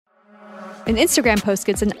An Instagram post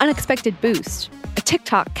gets an unexpected boost. A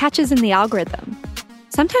TikTok catches in the algorithm.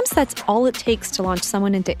 Sometimes that's all it takes to launch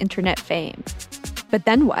someone into internet fame. But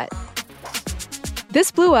then what? This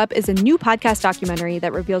Blew Up is a new podcast documentary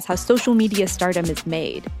that reveals how social media stardom is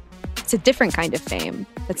made. It's a different kind of fame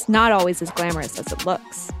that's not always as glamorous as it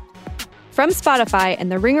looks. From Spotify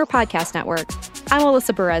and the Ringer Podcast Network, I'm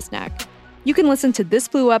Alyssa Bereznek. You can listen to This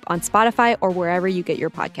Blew Up on Spotify or wherever you get your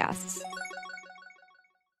podcasts.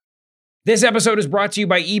 This episode is brought to you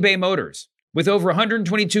by eBay Motors. With over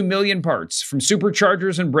 122 million parts, from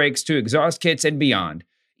superchargers and brakes to exhaust kits and beyond,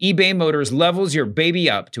 eBay Motors levels your baby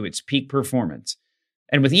up to its peak performance.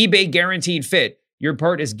 And with eBay Guaranteed Fit, your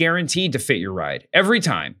part is guaranteed to fit your ride every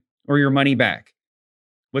time, or your money back.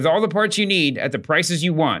 With all the parts you need at the prices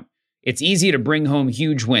you want, it's easy to bring home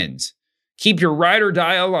huge wins. Keep your ride or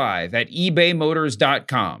die alive at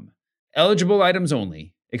ebaymotors.com. Eligible items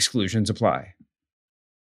only. Exclusions apply.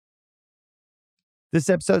 This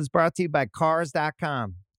episode is brought to you by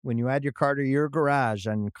Cars.com. When you add your car to your garage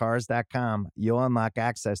on Cars.com, you'll unlock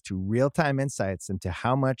access to real-time insights into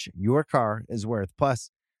how much your car is worth. Plus,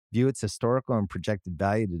 view its historical and projected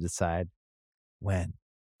value to decide when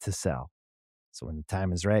to sell. So when the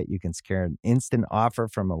time is right, you can secure an instant offer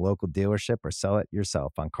from a local dealership or sell it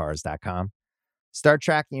yourself on Cars.com. Start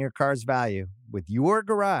tracking your car's value with your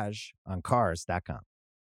garage on Cars.com.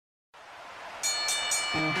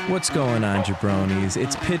 What's going on, jabronis?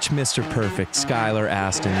 It's Pitch Mr. Perfect, Skylar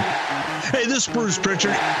Aston. Hey, this is Bruce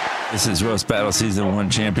Pritchard. This is Roast Battle Season 1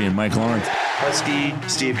 champion Mike Lawrence. Husky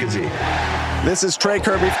Steve Kazee. This is Trey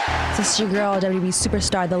Kirby. This is your girl, WB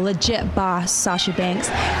Superstar, the legit boss, Sasha Banks.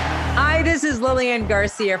 Hi, this is Lillian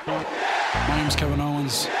Garcia. My name's Kevin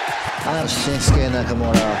Owens. I'm Shinsuke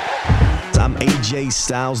Nakamura. I'm AJ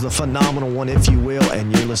Styles, the phenomenal one, if you will,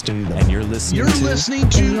 and you're listening to them. And you're listening to...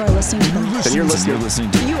 You are listening to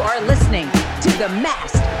the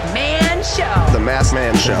Masked Man Show. The Masked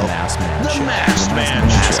Man Show. The Masked Man Show. The Masked Man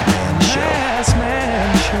Show. Masked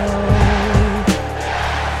Man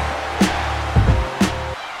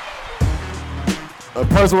Show. The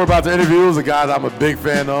person we're about to interview is a guy that I'm a big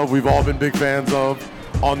fan of. We've all been big fans of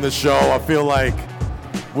on this show. I feel like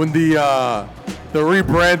when the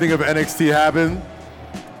rebranding of NXT happened,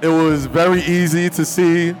 it was very easy to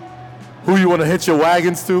see who you want to hitch your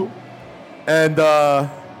wagons to. And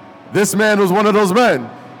this man was one of those men.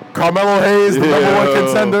 Carmelo Hayes, the number one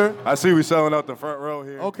contender. I see we selling out the front row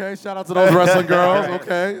here. Okay, shout out to those wrestling girls.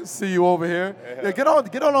 Okay, see you over here. Yeah, get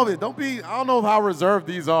on over here. Don't be, I don't know how reserved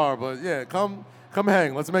these are, but yeah, come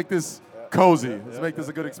hang. Let's make this cozy. Let's make this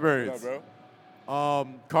a good experience.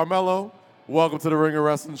 Carmelo, welcome to the Ringer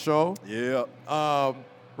Wrestling Show. Yeah.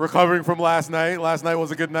 Recovering from last night. Last night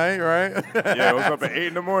was a good night, right? Yeah, I was up at 8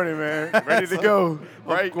 in the morning, man. Ready to go.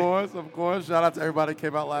 Right? Of course. Shout out to everybody that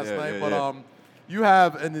came out last night. But you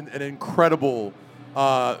have an incredible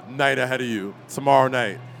night ahead of you tomorrow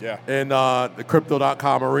night. Yeah. In the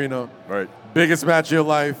Crypto.com arena. Right. Biggest match of your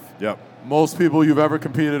life. Yep. Most people you've ever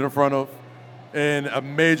competed in front of in a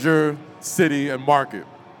major city and market.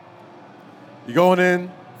 You're going in,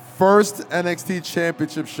 first NXT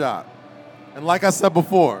championship shot. And like I said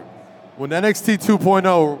before, when NXT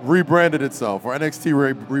 2.0 rebranded itself, or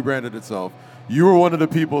NXT rebranded itself, you were one of the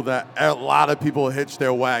people that a lot of people hitched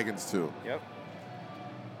their wagons to. Yep.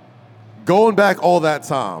 Going back all that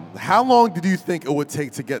time, how long did you think it would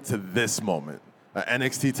take to get to this moment? An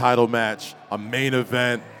NXT title match, a main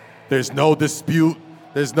event, there's no dispute,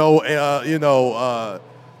 there's no,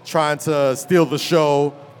 trying to steal the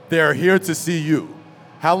show. They're here to see you.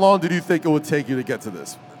 How long did you think it would take you to get to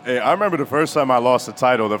this? Hey, I remember the first time I lost the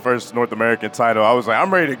title, the first North American title. I was like,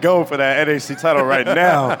 I'm ready to go for that NXT title right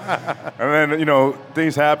now. And then,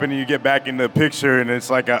 things happen and you get back in the picture and it's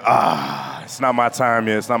like, it's not my time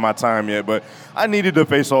yet. It's not my time yet. But I needed to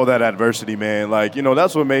face all that adversity, man. Like,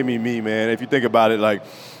 that's what made me me, man. If you think about it, like,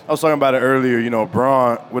 I was talking about it earlier,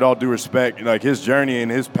 Braun, with all due respect, like his journey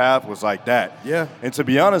and his path was like that. Yeah. And to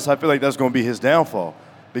be honest, I feel like that's going to be his downfall.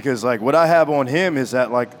 Because, like, what I have on him is that,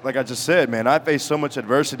 like I just said, man, I faced so much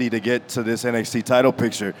adversity to get to this NXT title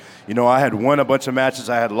picture. I had won a bunch of matches.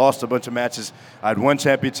 I had lost a bunch of matches. I had won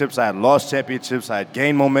championships. I had lost championships. I had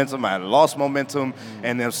gained momentum. I had lost momentum.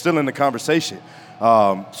 And I'm still in the conversation.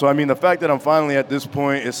 So, I mean, the fact that I'm finally at this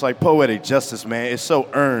point, it's like poetic justice, man. It's so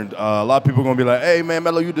earned. A lot of people are going to be like, hey, man,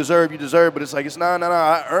 Melo, you deserve. But it's like, it's no,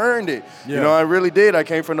 I earned it. Yeah. I really did. I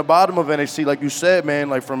came from the bottom of NXT, like you said,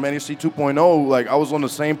 man, like from NXT 2.0. Like, I was on the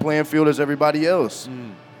same playing field as everybody else.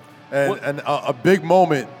 And a big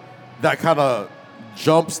moment that kind of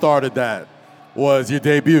jump-started that was your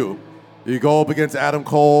debut. You go up against Adam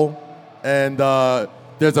Cole, and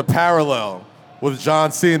there's a parallel with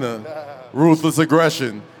John Cena ruthless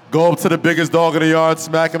aggression. Go up to the biggest dog in the yard,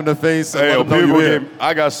 smack him in the face, and let him know you here.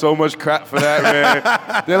 I got so much crap for that,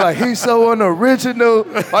 man. They're like, he's so unoriginal.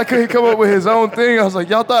 Why couldn't he come up with his own thing? I was like,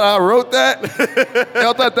 y'all thought I wrote that?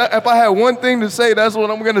 Y'all thought that if I had one thing to say, that's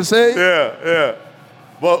what I'm going to say? Yeah.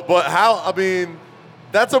 But how, I mean,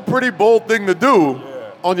 that's a pretty bold thing to do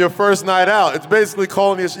on your first night out. It's basically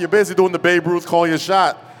you're basically doing the Babe Ruth calling your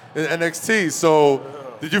shot in NXT.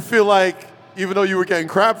 So did you feel like, even though you were getting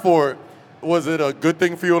crap for it, was it a good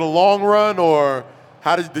thing for you in the long run, or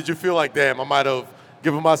how did you feel like, damn, I might have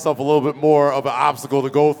given myself a little bit more of an obstacle to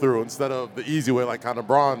go through instead of the easy way, like kind of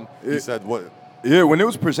Braun, he said, what? Yeah, when it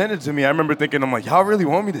was presented to me, I remember thinking, I'm like, y'all really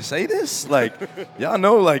want me to say this? Like, y'all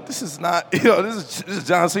know, like, this is not, this is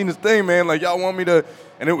John Cena's thing, man. Like, y'all want me to,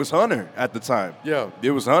 and it was Hunter at the time. Yeah. It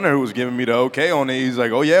was Hunter who was giving me the okay on it. He's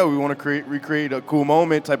like, oh, yeah, we want to recreate a cool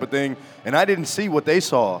moment type of thing. And I didn't see what they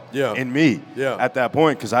saw in me at that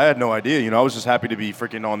point because I had no idea. I was just happy to be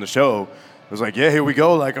freaking on the show. It was like, yeah, here we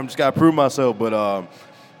go. Like, I'm just got to prove myself. But,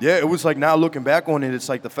 yeah, it was like now looking back on it, it's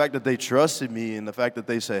like the fact that they trusted me and the fact that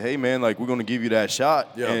they said, hey, man, like, we're going to give you that shot.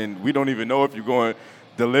 Yeah. And we don't even know if you're going to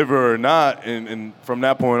deliver or not. And from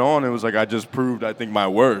that point on, it was like I just proved, I think, my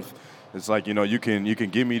worth. It's like, you can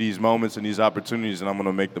give me these moments and these opportunities, and I'm going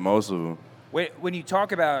to make the most of them. When you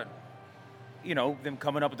talk about, them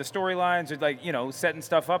coming up with the storylines or, like, setting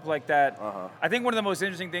stuff up like that, I think one of the most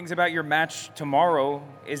interesting things about your match tomorrow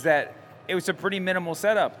is that it was a pretty minimal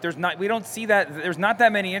setup. We don't see that. There's not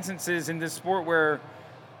that many instances in this sport where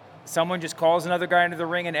someone just calls another guy into the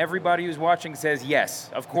ring and everybody who's watching says yes,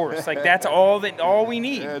 of course. Like that's all we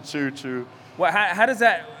need. Yeah, true. Well, how does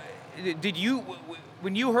that? Did you,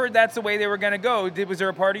 when you heard that's the way they were going to go? Was there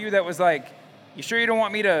a part of you that was like, "You sure you don't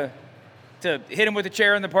want me to hit him with a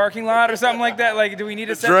chair in the parking lot or something like that? Like, do we need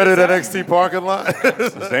to set dreaded NXT parking lot?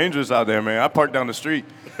 It's dangerous out there, man. I parked down the street.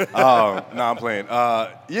 No, I'm playing.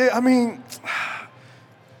 Yeah, I mean,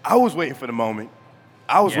 I was waiting for the moment.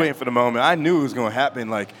 Waiting for the moment. I knew it was going to happen.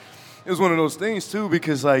 Like, it was one of those things, too,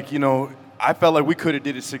 because, like, I felt like we could have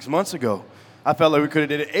did it 6 months ago. I felt like we could have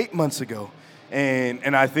did it 8 months ago.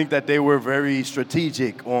 And I think that they were very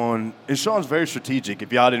strategic and Sean's very strategic,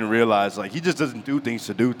 if y'all didn't realize. Like, he just doesn't do things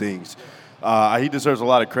to do things. He deserves a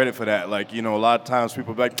lot of credit for that. Like, a lot of times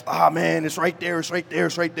people be like, man, it's right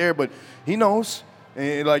there. But he knows.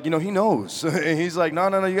 And, like, he knows. And he's like,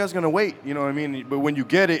 no, you guys are going to wait. You know what I mean? But when you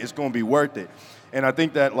get it, it's going to be worth it. And I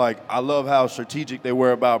think that, like, I love how strategic they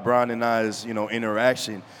were about Brian and I's,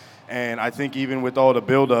 interaction. And I think even with all the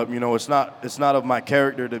build-up, it's not of my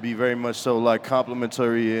character to be very much so, like,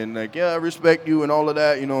 complimentary and, like, yeah, I respect you and all of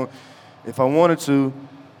that. If I wanted to,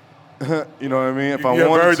 you know what I mean? If I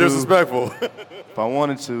wanted very to, disrespectful. If I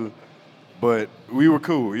wanted to, but we were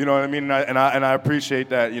cool, you know what I mean? And I appreciate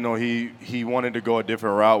that, he wanted to go a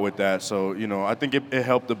different route with that. So, I think it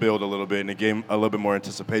helped the build a little bit and it gave a little bit more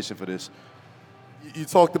anticipation for this. You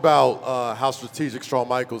talked about how strategic Shawn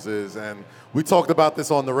Michaels is, and we talked about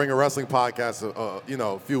this on the Ring of Wrestling podcast,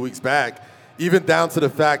 a few weeks back, even down to the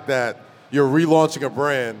fact that you're relaunching a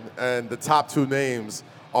brand and the top two names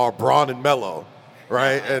are Braun and Melo.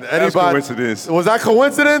 Right? And that's coincidence. Was that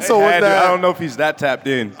coincidence or was that? I don't know if he's that tapped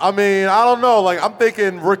in. I mean, I don't know. Like, I'm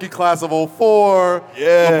thinking rookie class of 04,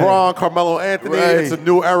 LeBron, Carmelo Anthony. Right. It's a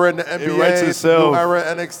new era in the NBA. It's a new era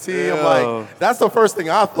in NXT. Yeah. I'm like, that's the first thing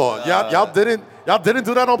I thought. Y'all didn't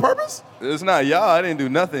do that on purpose? It's not y'all. I didn't do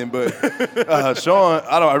nothing. But Sean,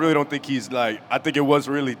 I really don't think he's like. I think it was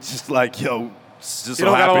really just like, yo. Just you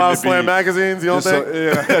don't got a lot of slam magazines, you don't think?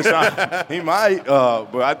 He might,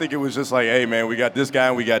 but I think it was just like, hey, man, we got this guy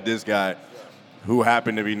and we got this guy who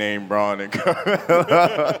happened to be named Braun and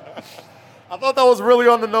I thought that was really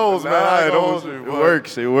on the nose, man. It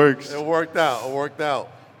works. It worked out.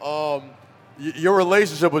 Your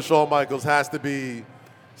relationship with Shawn Michaels has to be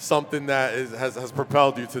something that has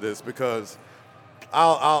propelled you to this because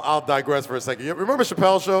I'll digress for a second. You remember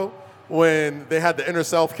Chappelle's show when they had the inner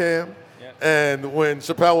self cam? And when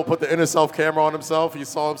Chappelle would put the inner self camera on himself, he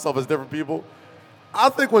saw himself as different people. I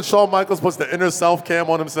think when Shawn Michaels puts the inner self cam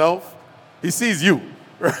on himself, he sees you,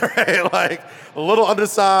 right? Like a little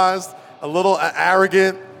undersized, a little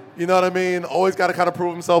arrogant, you know what I mean? Always got to kind of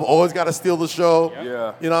prove himself, always got to steal the show.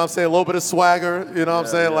 Yeah. You know what I'm saying? A little bit of swagger, you know what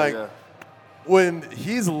I'm saying? When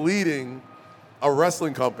he's leading a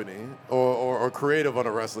wrestling company or creative on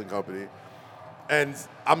a wrestling company, and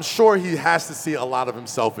I'm sure he has to see a lot of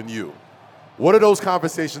himself in you. What are those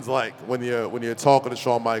conversations like when you're talking to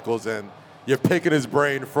Shawn Michaels and you're picking his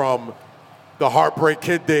brain from the Heartbreak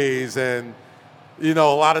Kid days and, a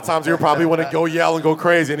lot of times you probably want to go yell and go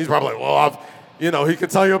crazy and he's probably like, well, he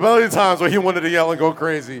could tell you a million times where he wanted to yell and go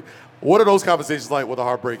crazy. What are those conversations like with the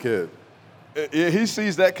Heartbreak Kid? He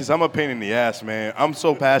sees that because I'm a pain in the ass, man. I'm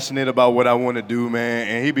so passionate about what I want to do, man,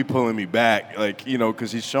 and he be pulling me back, like, you know,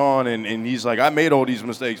 because he's Sean, and he's like, I made all these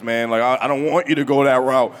mistakes, man. Like, I don't want you to go that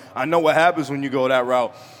route. I know what happens when you go that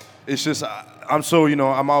route. It's just, I'm so, you know,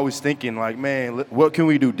 I'm always thinking, like, man, what can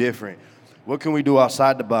we do different? What can we do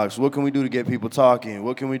outside the box? What can we do to get people talking?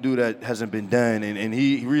 What can we do that hasn't been done? And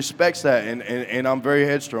he respects that, and I'm very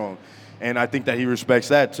headstrong. And I think that he respects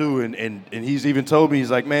that too. And he's even told me,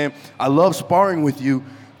 he's like, man, I love sparring with you,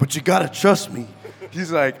 but you gotta trust me.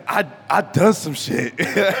 He's like, I done some shit.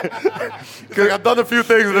 Cause I've done a few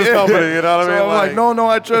things in this company, you know what I mean? I'm like, no,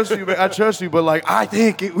 I trust you, man. I trust you, but like, I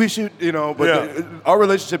think we should, you know. But our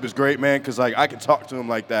relationship is great, man, because like I can talk to him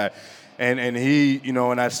like that. And he, you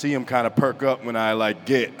know, and I see him kind of perk up when I like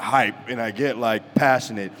get hype and I get like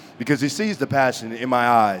passionate because he sees the passion in my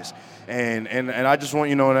eyes. And I just want,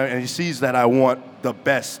 you know, and he sees that I want the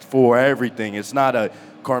best for everything. It's not a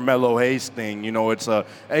Carmelo Hayes thing, you know. It's a,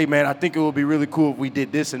 hey, man, I think it would be really cool if we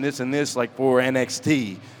did this and this and this, like for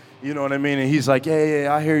NXT. You know what I mean? And he's like, yeah,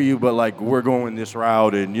 I hear you, but like we're going this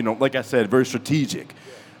route. And, you know, like I said, very strategic.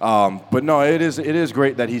 But no, it is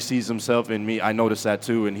great that he sees himself in me. I noticed that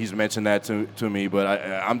too, and he's mentioned that to me. But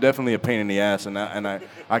I'm definitely a pain in the ass, and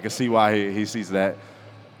I can see why he sees that.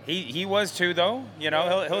 He was too, though. You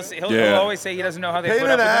know, he'll always say he doesn't know how they put up with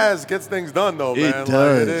pain in the him. ass gets things done, though, man. It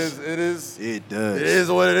does. Like, it is. It does. It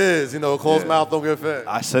is what it is. You know, closed mouth don't get fed.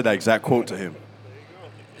 I said that exact quote to him.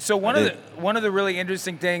 So one of the really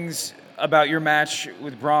interesting things about your match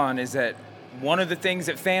with Braun is that one of the things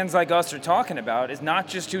that fans like us are talking about is not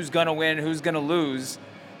just who's going to win, who's going to lose,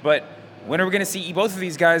 but when are we going to see both of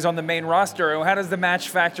these guys on the main roster? How does the match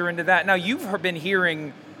factor into that? Now, you've been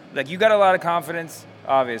hearing, like, you got a lot of confidence,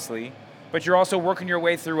 obviously, but you're also working your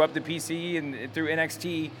way through up the PC and through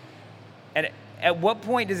NXT. And at what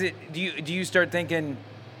point do you start thinking,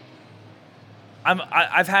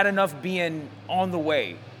 I've had enough being on the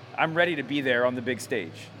way. I'm ready to be there on the big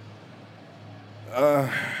stage?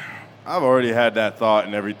 I've already had that thought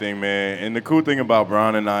and everything, man. And the cool thing about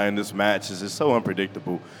Braun and I in this match is it's so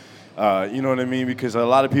unpredictable. You know what I mean? Because a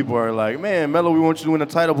lot of people are like, man, Melo, we want you to win the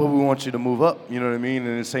title, but we want you to move up. You know what I mean?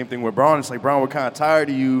 And the same thing with Braun. It's like, Braun, we're kind of tired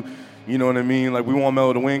of you. You know what I mean? Like, we want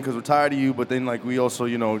Melo to win because we're tired of you, but then, like, we also,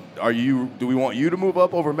 you know, do we want you to move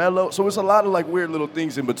up over Melo? So it's a lot of, like, weird little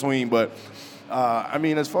things in between, but I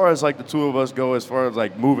mean, as far as, like, the two of us go, as far as,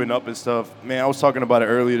 like, moving up and stuff, man, I was talking about it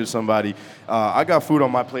earlier to somebody. I got food on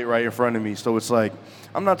my plate right in front of me, so it's like,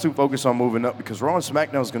 I'm not too focused on moving up because Raw and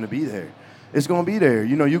SmackDown is going to be there. It's going to be there.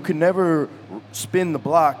 You know, you can never spin the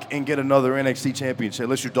block and get another NXT championship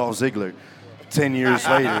unless you're Dolph Ziggler 10 years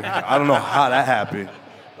later. I don't know how that happened.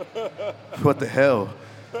 What the hell?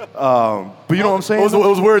 But you know what I'm saying? It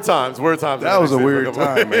was weird times. That was a weird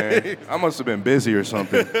time, man. I must have been busy or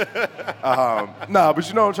something. Nah, but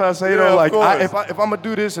you know what I'm trying to say, though? Like, if I'm going to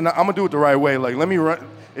do this, and I'm going to do it the right way, like, let me run.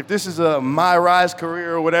 If this is my rise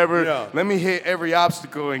career or whatever, let me hit every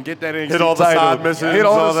obstacle and get that NXT hit all the title. side missions. Hit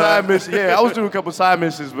all the side missions. Yeah, I was doing a couple side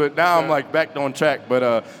missions, but now I'm, like, back on track.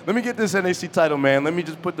 But let me get this NXT title, man. Let me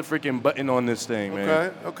just put the freaking button on this thing,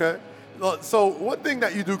 man. Okay. So one thing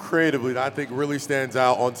that you do creatively that I think really stands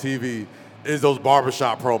out on TV is those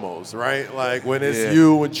barbershop promos, right? Like when it's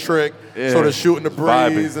you and Trick sort of shooting the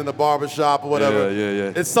breeze in the barbershop or whatever.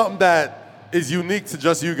 Yeah. It's something that is unique to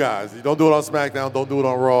just you guys. You don't do it on SmackDown, don't do it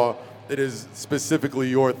on Raw. It is specifically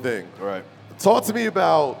your thing. Right. Talk to me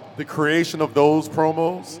about the creation of those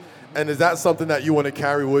promos, and is that something that you want to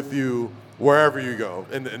carry with you wherever you go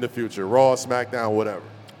in the future, Raw, SmackDown, whatever?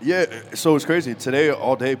 Yeah, so it's crazy. Today,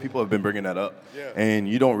 all day, people have been bringing that up. Yeah. And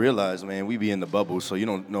you don't realize, man, we be in the bubble, so you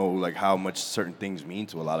don't know, like, how much certain things mean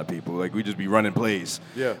to a lot of people. Like, we just be running plays.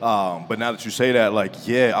 Yeah. But now that you say that, like,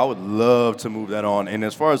 yeah, I would love to move that on. And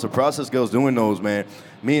as far as the process goes doing those, man,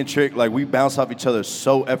 me and Trick, like, we bounce off each other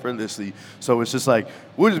so effortlessly. So it's just like,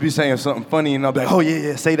 we'll just be saying something funny, and I'll be like, oh,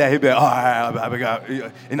 yeah, say that. He'll be like, all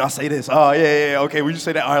right, and I'll say this. Oh, yeah, okay, we just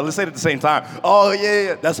say that. All right, let's say it at the same time. Oh,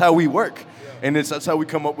 yeah. That's how we work. And that's how we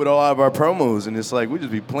come up with all of our promos. And it's like, we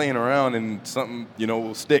just be playing around and something, you know,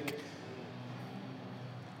 will stick.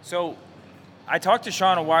 So I talked to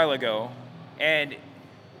Sean a while ago, and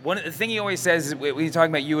the thing he always says when he's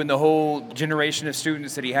talking about you and the whole generation of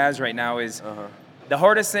students that he has right now is the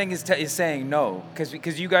hardest thing is saying no.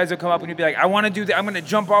 Because you guys will come up and you'll be like, I want to do that. I'm going to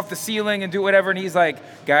jump off the ceiling and do whatever. And he's like,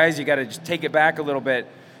 guys, you got to just take it back a little bit.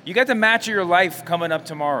 You got the match of your life coming up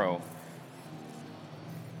tomorrow.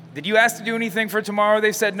 Did you ask to do anything for tomorrow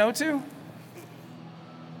they said no to?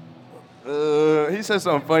 He said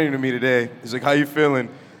something funny to me today. He's like, how you feeling?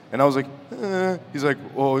 And I was like, He's like,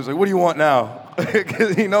 what do you want now?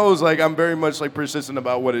 Because he knows, like, I'm very much, like, persistent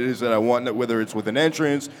about what it is that I want, whether it's with an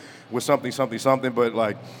entrance, with something, but,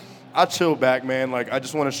 like, I chill back, man. Like, I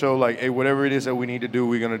just want to show, like, hey, whatever it is that we need to do,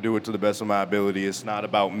 we're going to do it to the best of my ability. It's not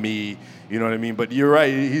about me, you know what I mean? But you're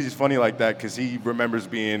right, he's funny like that because he remembers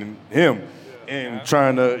being him and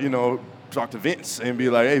trying to, you know, talk to Vince and be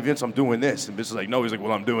like, hey, Vince, I'm doing this. And Vince is like, no. He's like,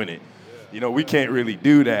 well, I'm doing it. You know, we can't really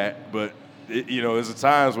do that, but, you know, there's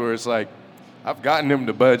times where it's like, I've gotten him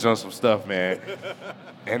to budge on some stuff, man.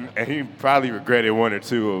 And he probably regretted one or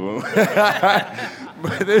two of them.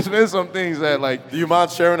 But there's been some things that, like... Do you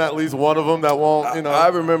mind sharing at least one of them that won't, you know... I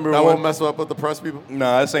remember that won't mess up with the press people?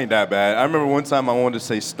 Nah, this ain't that bad. I remember one time I wanted to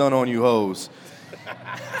say, stun on you hoes.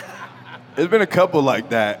 There's been a couple like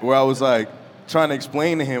that where I was, like, trying to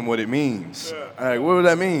explain to him what it means. Yeah. Like, what would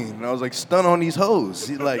that mean? And I was like, stun on these hoes.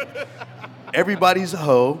 He's like, everybody's a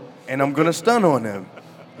hoe, and I'm going to stun on them.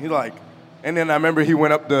 He's like... And then I remember he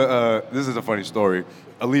went up to, this is a funny story,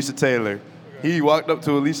 Alicia Taylor. He walked up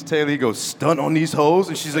to Alicia Taylor, he goes, stun on these hoes?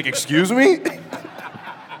 And she's like, excuse me?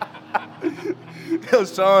 Yo,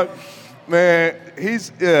 Shawn, man,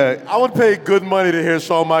 I would pay good money to hear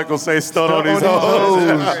Shawn Michaels say stun on these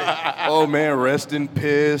hoes. Oh, man, rest in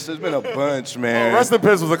piss. There's been a bunch, man. Rest in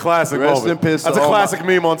piss was a classic Rest moment. in piss. That's a classic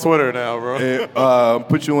meme on Twitter now, bro.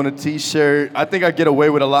 Put you on a T-shirt. I think I get away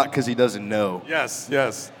with a lot because he doesn't know. Yes.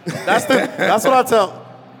 That's what I tell.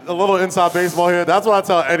 A little inside baseball here. That's what I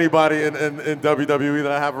tell anybody in WWE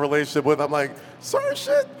that I have a relationship with. I'm like, certain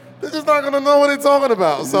shit, they're just not gonna know what they're talking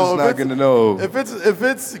about. So not gonna know. If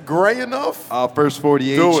it's gray enough, I'll first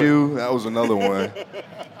 48 you. That was another one.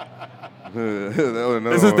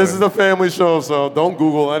 This is a family show, so don't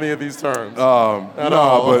Google any of these terms. But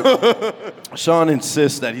Shawn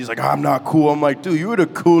insists that he's like, I'm not cool. I'm like, dude, you were the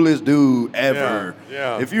coolest dude ever.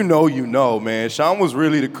 Yeah. If you know, man. Shawn was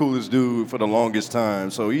really the coolest dude for the longest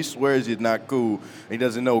time. So he swears he's not cool. He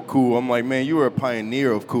doesn't know cool. I'm like, man, you were a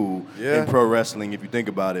pioneer of cool in pro wrestling, if you think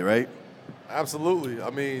about it, right? Absolutely.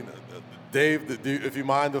 I mean, Dave, if you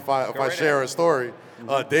mind if I share a story,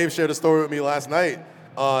 Dave shared a story with me last night.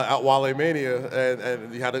 At WrestleMania,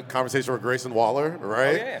 and he had a conversation with Grayson Waller,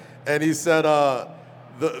 right? Oh, yeah. And he said the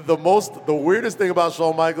weirdest thing about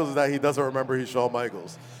Shawn Michaels is that he doesn't remember he's Shawn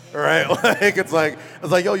Michaels, right? Like it's like,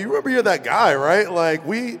 yo, you remember you're that guy, right? Like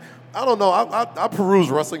I don't know, I peruse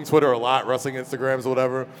wrestling Twitter a lot, wrestling Instagrams or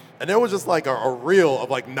whatever, and there was just like a reel of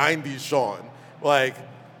like 90s Shawn, like,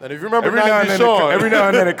 and if you remember 90s Shawn, every now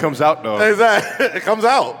and then it comes out though. Exactly, it comes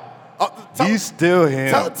out. He's still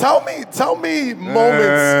him. Tell me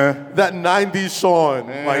moments that 90s Shawn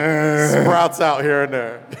like sprouts out here and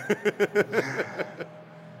there.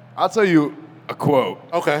 I'll tell you a quote.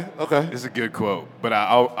 Okay. It's a good quote, but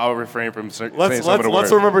I'll refrain from saying some of the words.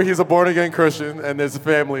 Let's remember he's a born-again Christian and there's a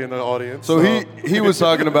family in the audience. So he was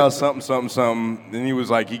talking about something, and he was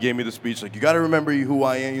like, he gave me the speech, like, you got to remember who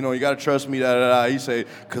I am, you know, you got to trust me, da-da-da. He said,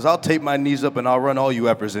 because I'll tape my knees up and I'll run all you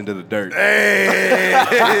uppers into the dirt.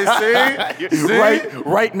 Hey, see?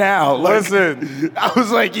 Right now. Listen. I was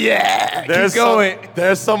like, yeah, keep going.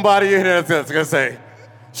 There's somebody in here that's going to say,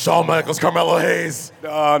 Shawn Michaels, Carmelo Hayes. No.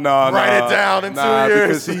 Write it down in 2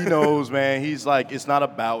 years. Because he knows, man. He's like, it's not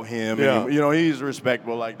about him. Yeah. And, you know, he's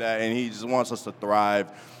respectable like that, and he just wants us to thrive.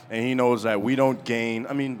 And he knows that we don't gain.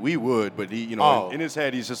 I mean, we would, but he, you know, in his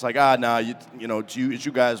head, he's just like, nah, you know, it's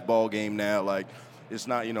you guys' ball game now. Like, it's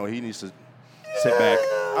not, you know, he needs to sit back.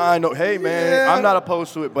 I know. Hey, man, I'm not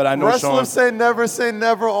opposed to it, but I know Wrestlers Shawn. say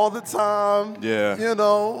never all the time. Yeah. You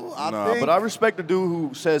know, but I respect the dude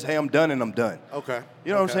who says, hey, I'm done and I'm done. Okay.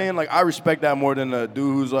 You know what I'm saying? Like, I respect that more than the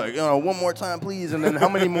dude who's like, you know, one more time, please. And then how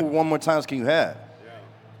many more one more times can you have? Yeah.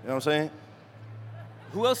 You know what I'm saying?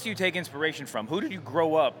 Who else do you take inspiration from? Who did you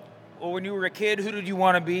grow up? Or when you were a kid, who did you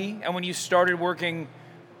want to be? And when you started working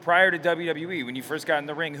prior to WWE, when you first got in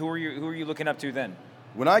the ring, who were you looking up to then?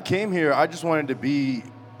 When I came here, I just wanted to be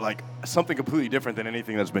like something completely different than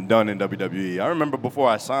anything that's been done in WWE. I remember before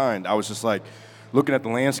I signed, I was just like looking at the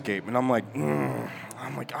landscape, and I'm like,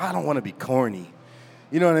 I don't want to be corny.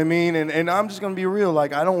 You know what I mean? And I'm just going to be real.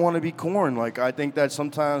 Like, I don't want to be corn. Like, I think that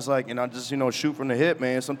sometimes, like, and I just, you know, shoot from the hip,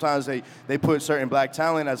 man. Sometimes they put certain black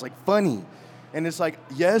talent as, like, funny. And it's like,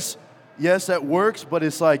 yes, that works, but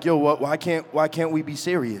it's like, yo, why can't we be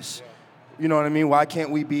serious? You know what I mean? Why can't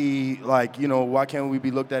we be, like, you know, why can't we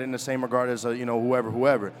be looked at in the same regard as, you know,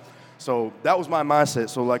 whoever? So that was my mindset.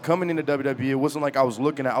 So, like, coming into WWE, it wasn't like I was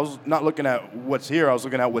not looking at what's here. I was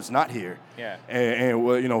looking at what's not here. Yeah. And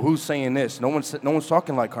well, you know, who's saying this? No one's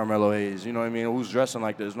talking like Carmelo Hayes. You know what I mean? Who's dressing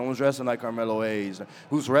like this? No one's dressing like Carmelo Hayes.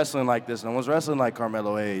 Who's wrestling like this? No one's wrestling like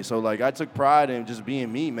Carmelo Hayes. So, like, I took pride in just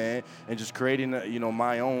being me, man, and just creating, you know,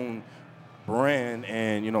 my own brand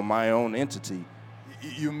and, you know, my own entity.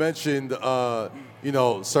 You mentioned, you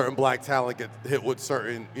know, certain black talent get hit with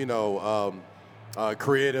certain, you know,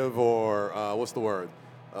 creative or what's the word?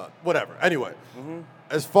 Whatever. Anyway,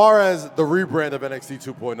 as far as the rebrand of NXT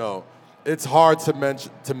 2.0, it's hard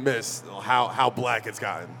to miss how black it's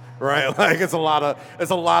gotten, right? Like it's a lot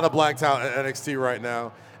of black talent at NXT right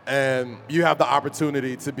now, and you have the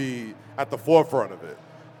opportunity to be at the forefront of it.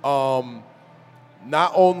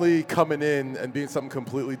 Not only coming in and being something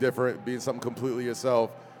completely different, being something completely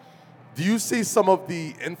yourself, do you see some of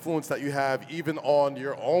the influence that you have even on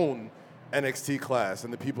your own NXT class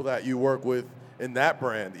and the people that you work with in that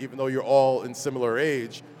brand, even though you're all in similar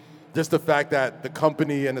age? Just the fact that the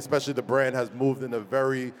company and especially the brand has moved in a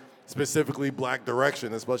very specifically black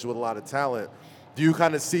direction, especially with a lot of talent. Do you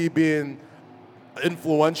kind of see being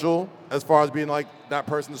influential as far as being like that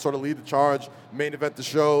person to sort of lead the charge, main event the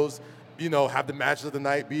shows, you know, have the matches of the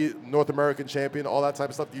night, be North American champion, all that type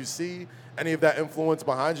of stuff? Do you see any of that influence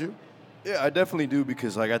behind you? Yeah, I definitely do,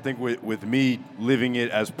 because like I think with me living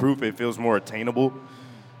it as proof, it feels more attainable.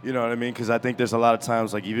 You know what I mean? Because I think there's a lot of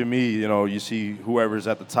times, like even me, you know, you see whoever's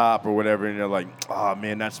at the top or whatever, and you're like, oh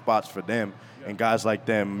man, that spot's for them. Yeah. And guys like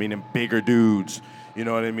them, meaning bigger dudes, you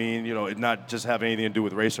know what I mean? You know, it not just have anything to do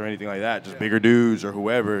with race or anything like that, just bigger dudes or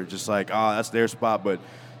whoever, just like, oh, that's their spot. But,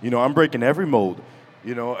 you know, I'm breaking every mold.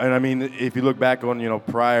 You know, and I mean, if you look back on, you know,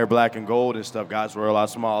 prior black and gold and stuff, guys were a lot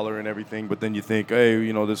smaller and everything, but then you think, hey,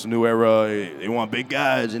 you know, this new era, they want big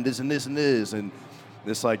guys and this and this and this. And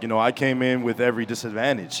it's like, you know, I came in with every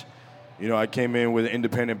disadvantage. You know, I came in with an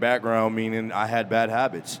independent background, meaning I had bad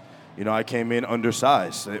habits. You know, I came in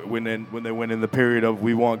undersized. When they went in the period of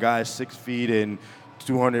we want guys 6 feet and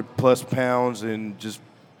 200 plus pounds and just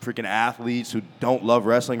freaking athletes who don't love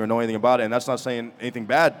wrestling or know anything about it. And that's not saying anything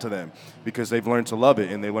bad to them, because they've learned to love it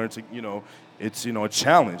and they learned to, you know, it's, you know, a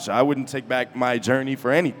challenge. I wouldn't take back my journey for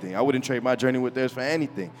anything. I wouldn't trade my journey with theirs for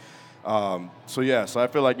anything. So I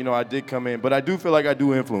feel like, you know, I did come in, but I do feel like I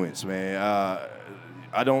do influence, man.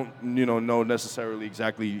 I don't, you know necessarily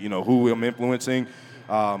exactly, you know, who I'm influencing.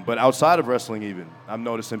 But outside of wrestling even, I'm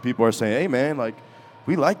noticing people are saying, hey, man, like,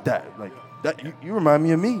 we like that. Like, that you remind me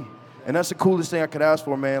of me. And that's the coolest thing I could ask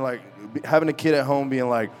for, man. Like, having a kid at home being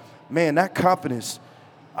like, man, that confidence,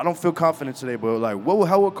 I don't feel confident today, but like,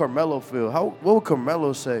 how would Carmelo feel? What would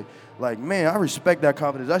Carmelo say? Like, man, I respect that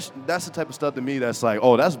confidence. That's the type of stuff to me that's like,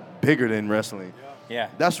 oh, that's bigger than wrestling. Yeah.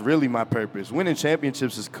 That's really my purpose. Winning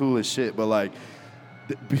championships is cool as shit, but like,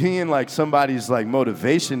 being like somebody's like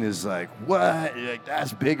motivation is like, what? Like,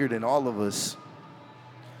 that's bigger than all of us.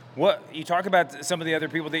 What you talk about some of the other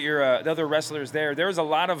people that you're, the other wrestlers there. There was a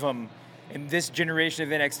lot of them in this generation of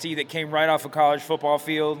NXT that came right off a college football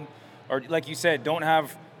field, or like you said, don't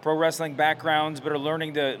have pro wrestling backgrounds, but are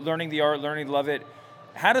learning the art, learning to love it.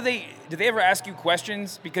 How do they ever ask you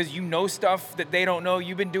questions because you know stuff that they don't know?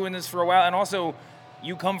 You've been doing this for a while, and also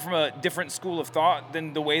you come from a different school of thought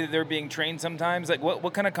than the way that they're being trained sometimes. Like,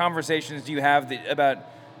 what kind of conversations do you have about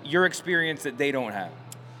your experience that they don't have?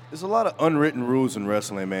 There's a lot of unwritten rules in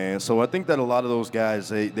wrestling, man. So I think that a lot of those guys,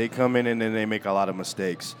 they come in and then they make a lot of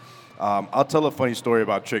mistakes. I'll tell a funny story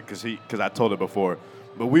about Trick because I told it before.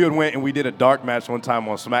 But we went and we did a dark match one time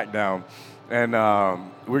on SmackDown. And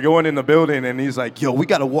we're going in the building, and he's like, yo, we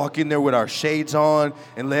got to walk in there with our shades on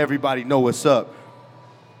and let everybody know what's up.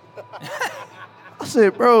 I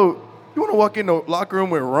said, bro, you want to walk in the locker room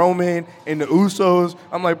with Roman and the Usos?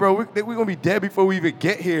 I'm like, bro, we're going to be dead before we even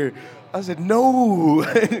get here. I said, no,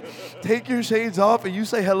 take your shades off and you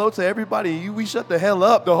say hello to everybody. We shut the hell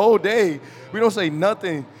up the whole day. We don't say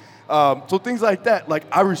nothing. So things like that, like,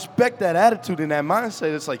 I respect that attitude and that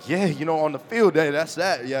mindset. It's like, yeah, you know, on the field, that's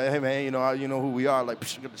that. Yeah, hey, man, you know who we are. Like,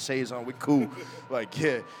 got the shades on, we cool. Like,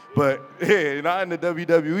 yeah. But, yeah, not in the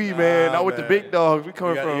WWE, man. Not with the big dogs. We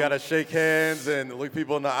coming from. You got to shake hands and look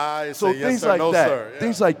people in the eyes. So say things yes, sir, like no, that. sir. Yeah.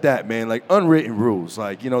 Things like that, man. Like, unwritten rules.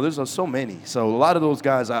 Like, you know, there's so many. So a lot of those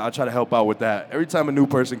guys, I try to help out with that. Every time a new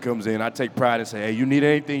person comes in, I take pride and say, hey, you need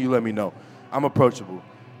anything, you let me know. I'm approachable.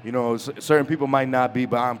 You know, certain people might not be,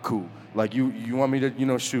 but I'm cool. Like, you want me to, you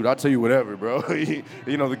know, shoot, I'll tell you whatever, bro. You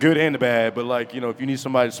know, the good and the bad. But, like, you know, if you need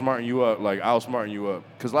somebody to smarten you up, like, I'll smarten you up.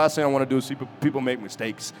 Because last thing I want to do is see people make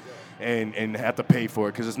mistakes and have to pay for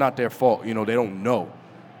it because it's not their fault. You know, they don't know.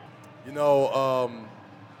 You know,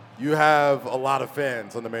 you have a lot of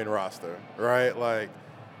fans on the main roster, right? Like,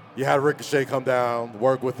 you had Ricochet come down,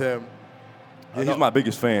 work with him. Yeah, he's my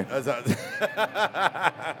biggest fan.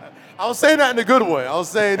 I was saying that in a good way. I was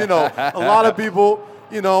saying, you know, a lot of people,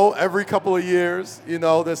 you know, every couple of years, you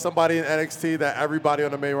know, there's somebody in NXT that everybody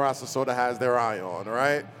on the main roster sort of has their eye on,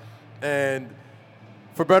 right? And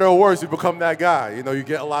for better or worse, you become that guy. You know, you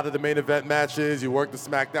get a lot of the main event matches. You work the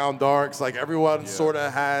SmackDown Darks. Like, everyone sort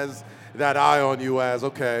of has that eye on you as,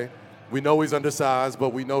 okay, we know he's undersized, but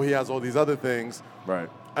we know he has all these other things. Right.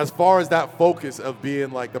 As far as that focus of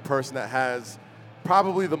being like the person that has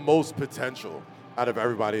probably the most potential out of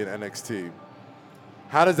everybody in NXT,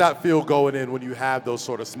 how does that feel going in when you have those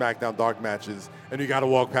sort of SmackDown Dark matches and you got to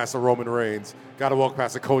walk past a Roman Reigns, got to walk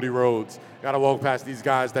past a Cody Rhodes, got to walk past these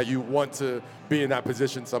guys that you want to be in that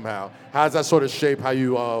position somehow? How does that sort of shape how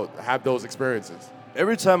you have those experiences?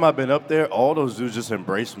 Every time I've been up there, all those dudes just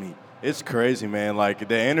embrace me. It's crazy, man. Like,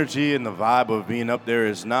 the energy and the vibe of being up there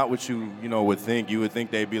is not what you would think. You would think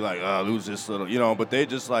they'd be like, oh, lose this little, but they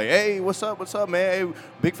just like, hey, what's up, man? Hey,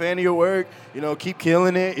 big fan of your work. Keep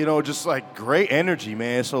killing it. Just like great energy,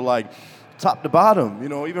 man. So, like, top to bottom,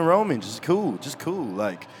 even Roman, just cool.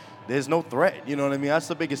 Like, there's no threat, you know what I mean? That's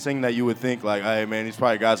the biggest thing that you would think, like, hey, man, these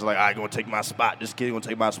probably guys are like, all right, going to take my spot. This kid going to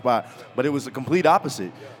take my spot. But it was the complete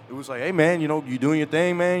opposite. It was like, hey, man, you doing your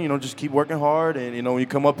thing, man. Just keep working hard. And, when you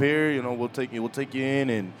come up here, we'll take you in.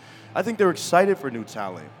 And I think they're excited for new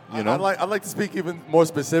talent, I'd like to speak even more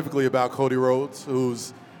specifically about Cody Rhodes,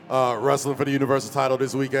 who's wrestling for the Universal title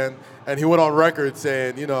this weekend. And he went on record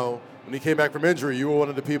saying, when he came back from injury, you were one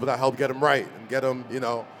of the people that helped get him right and get him,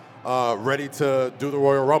 ready to do the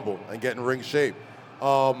Royal Rumble and get in ring shape.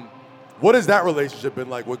 What has that relationship been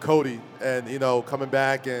like with Cody and, coming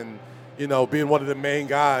back and, being one of the main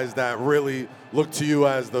guys that really look to you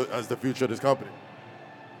as the future of this company?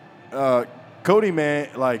 Cody, man,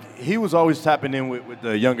 like, he was always tapping in with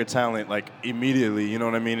the younger talent, like, immediately, you know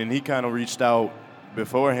what I mean? And he kind of reached out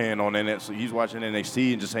beforehand on NXT. So he's watching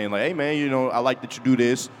NXT and just saying, like, hey, man, I like that you do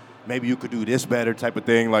this. Maybe you could do this better type of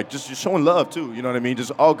thing. Like, just showing love, too, you know what I mean?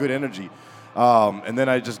 Just all good energy. And then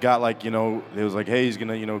I just got, like, it was like, hey, he's going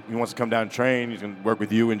to, he wants to come down and train. He's going to work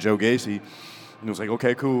with you and Joe Gacy. And it was like,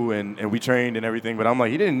 okay, cool, and we trained and everything. But I'm like,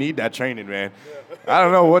 he didn't need that training, man. I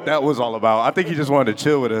don't know what that was all about. I think he just wanted to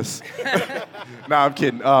chill with us. Nah, I'm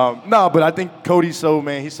kidding. No, but I think Cody's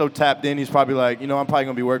he's so tapped in. He's probably like, I'm probably going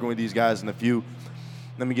to be working with these guys in a few.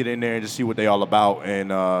 Let me get in there and just see what they all about. And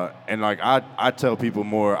like, I tell people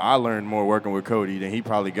I learned more working with Cody than he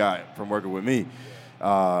probably got from working with me.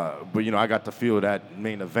 But, I got to feel that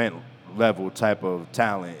main event level type of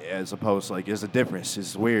talent as opposed to, like, there's a difference.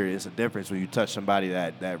 It's weird. It's a difference when you touch somebody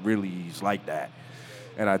that really is like that.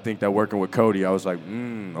 And I think that working with Cody, I was like,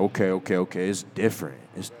 okay. It's different.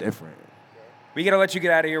 We got to let you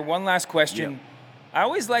get out of here. One last question. Yep. I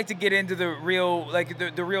always like to get into the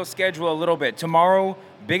real schedule a little bit. Tomorrow,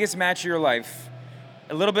 biggest match of your life.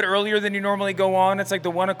 A little bit earlier than you normally go on. It's like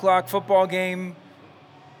the 1 o'clock football game.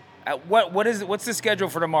 What's the schedule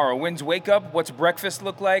for tomorrow? When's wake up? What's breakfast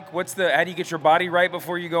look like? How do you get your body right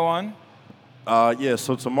before you go on?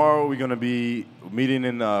 So tomorrow we're going to be meeting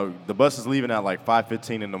in, the bus is leaving at like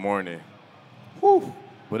 5:15 in the morning. Whew.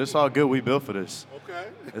 But it's all good. We built for this. Okay.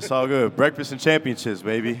 It's all good. Breakfast and championships,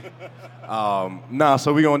 baby.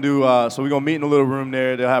 So we're going to meet in a little room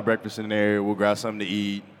there. They'll have breakfast in there. We'll grab something to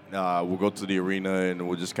eat. We'll go to the arena and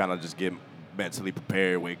we'll just kind of just get mentally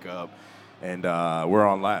prepared, wake up. And we're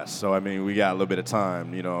on last, so I mean we got a little bit of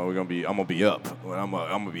time. I'm gonna be up. I'm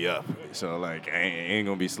gonna be up. So like I ain't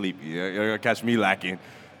gonna be sleepy. You're gonna catch me lacking.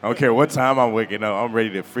 I don't care what time I'm waking up. I'm ready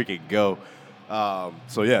to freaking go.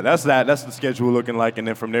 So yeah, that's that. That's the schedule looking like. And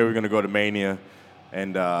then from there we're gonna go to Mania,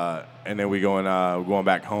 and then we're going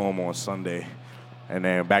back home on Sunday, and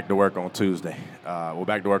then back to work on Tuesday. We're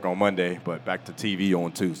back to work on Monday, but back to TV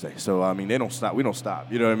on Tuesday. So, I mean, they don't stop. We don't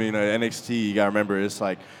stop. You know what I mean? NXT, you got to remember, it's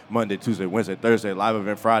like Monday, Tuesday, Wednesday, Thursday, live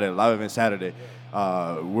event Friday, live event Saturday.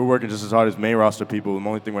 We're working just as hard as main roster people. The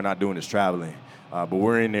only thing we're not doing is traveling. But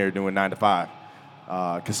we're in there doing 9 to 5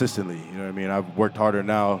 consistently. You know what I mean? I've worked harder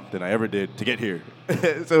now than I ever did to get here.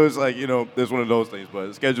 So it's like, there's one of those things. But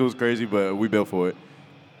the schedule is crazy, but we built for it.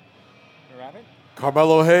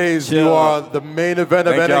 Carmelo Hayes, you are the main event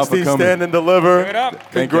of NXT Stand and Deliver. Give it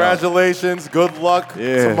up. Congratulations. Good luck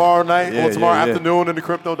tomorrow night or tomorrow afternoon in the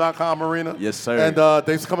Crypto.com arena. Yes, sir. And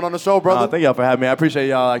thanks for coming on the show, brother. Thank y'all for having me. I appreciate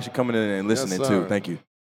y'all actually coming in and listening, too. Thank you.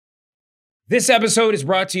 This episode is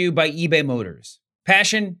brought to you by eBay Motors.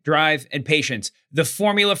 Passion, drive, and patience. The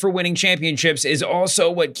formula for winning championships is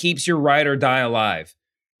also what keeps your ride or die alive.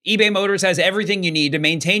 eBay Motors has everything you need to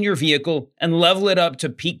maintain your vehicle and level it up to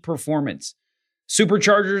peak performance.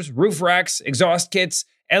 Superchargers, roof racks, exhaust kits,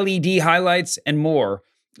 LED highlights, and more.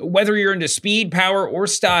 Whether you're into speed, power, or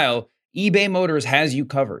style, eBay Motors has you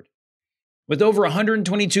covered. With over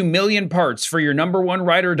 122 million parts for your number one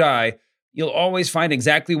ride or die, you'll always find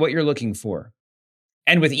exactly what you're looking for.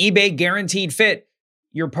 And with eBay Guaranteed Fit,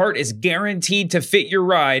 your part is guaranteed to fit your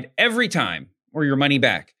ride every time, or your money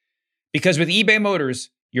back. Because with eBay Motors,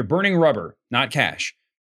 you're burning rubber, not cash.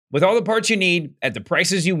 With all the parts you need at the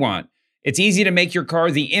prices you want, it's easy to make your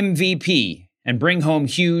car the MVP and bring home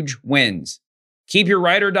huge wins. Keep your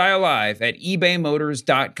ride or die alive at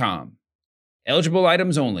ebaymotors.com. Eligible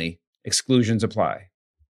items only. Exclusions apply.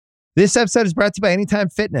 This episode is brought to you by Anytime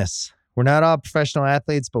Fitness. We're not all professional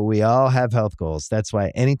athletes, but we all have health goals. That's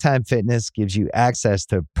why Anytime Fitness gives you access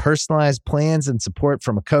to personalized plans and support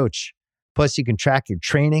from a coach. Plus, you can track your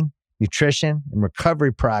training, nutrition, and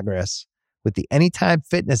recovery progress with the Anytime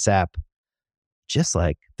Fitness app, just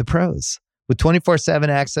like the pros. With 24/7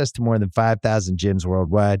 access to more than 5,000 gyms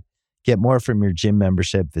worldwide, get more from your gym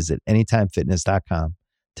membership. Visit anytimefitness.com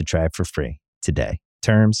to try it for free today.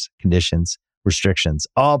 Terms, conditions, restrictions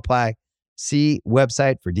all apply. See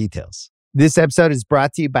website for details. This episode is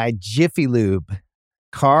brought to you by Jiffy Lube.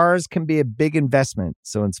 Cars can be a big investment,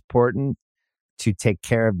 so it's important to take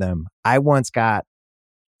care of them. I once got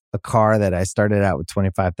a car that I started out with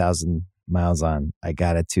 25,000 miles on. I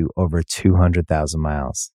got it to over 200,000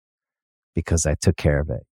 miles because I took care of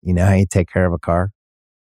it. You know how you take care of a car?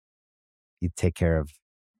 You take care of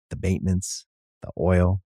the maintenance, the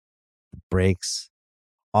oil, the brakes,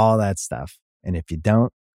 all that stuff. And if you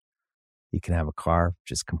don't, you can have a car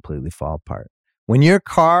just completely fall apart. When your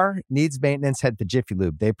car needs maintenance, head to Jiffy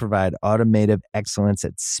Lube. They provide automotive excellence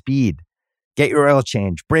at speed. Get your oil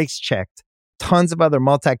change, brakes checked, tons of other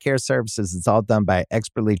multi-care services. It's all done by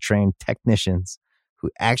expertly trained technicians who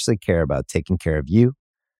actually care about taking care of you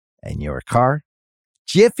and your car.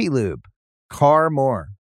 Jiffy Lube, car more.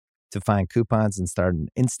 To find coupons and start an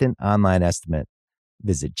instant online estimate,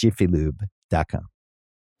 visit jiffylube.com.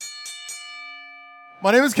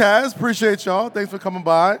 My name is Kaz. Appreciate y'all. Thanks for coming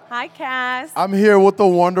by. Hi, Kaz. I'm here with the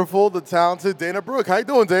wonderful, the talented Dana Brooke. How you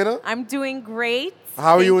doing, Dana? I'm doing great.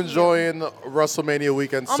 How are you enjoying WrestleMania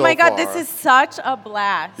weekend so far? Oh my God, this is such a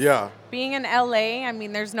blast. Yeah. Being in LA, I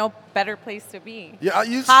mean, there's no better place to be. Yeah,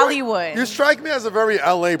 Hollywood. You strike me as a very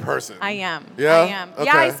LA person. I am. Yeah? I am. Okay.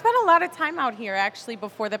 Yeah, I spent a lot of time out here actually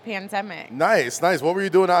before the pandemic. Nice. What were you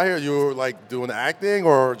doing out here? You were like doing acting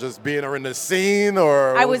or just being in the scene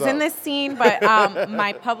or? I was in the scene, but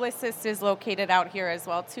my publicist is located out here as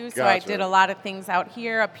well too. So I did a lot of things out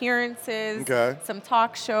here, appearances, some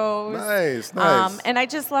talk shows. Nice. And I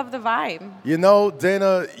just love the vibe. You know,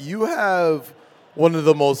 Dana, you have one of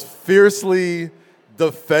the most fiercely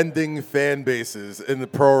defending fan bases in the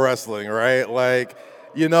pro wrestling, right? Like,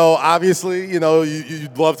 you know, obviously, you know,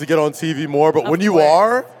 you'd love to get on TV more, but when you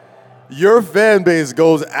are, your fan base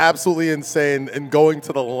goes absolutely insane in going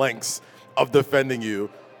to the lengths of defending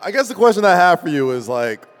you. I guess the question I have for you is,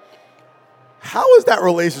 like, how is that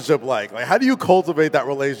relationship like? Like, how do you cultivate that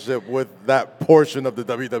relationship with that portion of the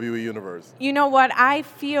WWE universe? You know what? I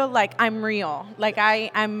feel like I'm real. Like,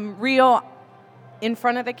 I'm real in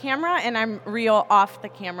front of the camera and I'm real off the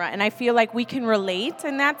camera. And I feel like we can relate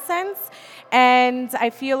in that sense. And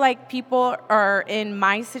I feel like people are in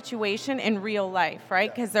my situation in real life,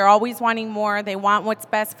 right? Because they're always wanting more. They want what's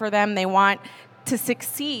best for them. They want to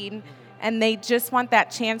succeed. And they just want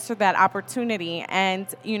that chance or that opportunity. And,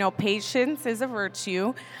 you know, patience is a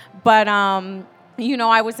virtue. But, you know,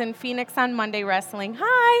 I was in Phoenix on Monday wrestling.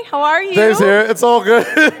 Hi, how are you? Dave's here. It's all good.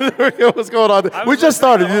 What's going on? We just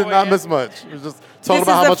started. You did not miss much. We were just talking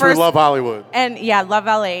about how much we love Hollywood. And, yeah, love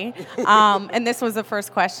LA. And this was the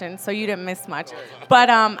first question, so you didn't miss much.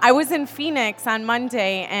 But I was in Phoenix on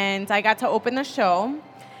Monday, and I got to open the show.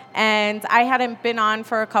 And I hadn't been on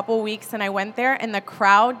for a couple weeks, and I went there, and the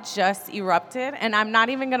crowd just erupted. And I'm not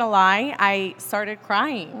even going to lie, I started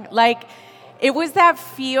crying. Like, it was that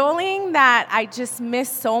feeling that I just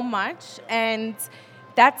missed so much, and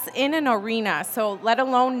that's in an arena. So let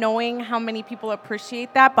alone knowing how many people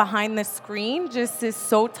appreciate that behind the screen just is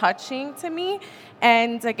so touching to me.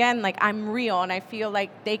 And again, like, I'm real, and I feel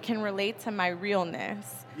like they can relate to my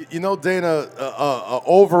realness. You know, Dana, an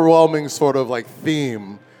overwhelming sort of like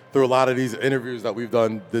theme through a lot of these interviews that we've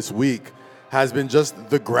done this week has been just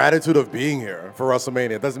the gratitude of being here for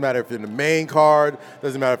WrestleMania. It doesn't matter if you're in the main card,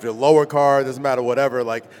 doesn't matter if you're lower card, doesn't matter whatever.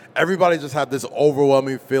 Like, everybody just had this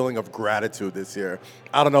overwhelming feeling of gratitude this year.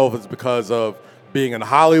 I don't know if it's because of being in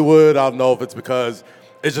Hollywood. I don't know if it's because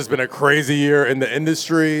it's just been a crazy year in the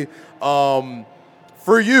industry.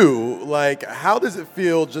 For you, like, how does it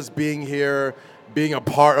feel just being here, being a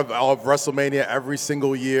part of WrestleMania every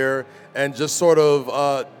single year, and just sort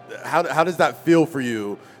of how does that feel for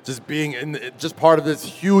you, just being just part of this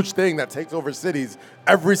huge thing that takes over cities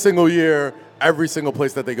every single year, every single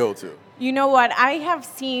place that they go to? You know what? I have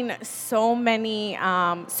seen so many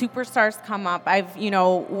superstars come up. I've,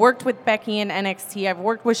 worked with Becky in NXT. I've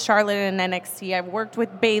worked with Charlotte in NXT. I've worked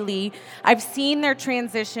with Bayley. I've seen their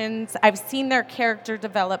transitions. I've seen their character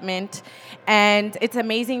development. And it's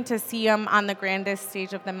amazing to see them on the grandest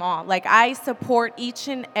stage of them all. Like, I support each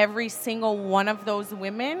and every single one of those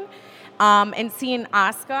women. And seeing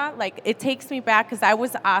Asuka, like, it takes me back because I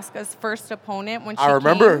was Asuka's first opponent when she came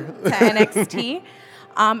to NXT.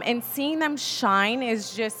 And seeing them shine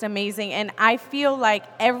is just amazing. And I feel like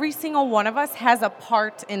every single one of us has a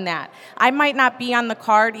part in that. I might not be on the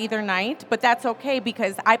card either night, but that's okay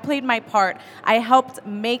because I played my part. I helped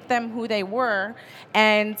make them who they were.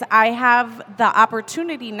 And I have the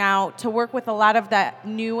opportunity now to work with a lot of the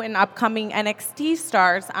new and upcoming NXT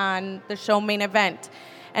stars on the show Main Event.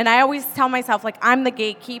 And I always tell myself, like, I'm the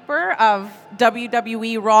gatekeeper of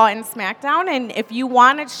WWE, Raw, and SmackDown. And if you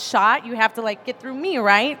want a shot, you have to, like, get through me,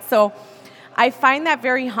 right? So I find that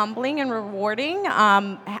very humbling and rewarding,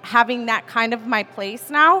 having that kind of my place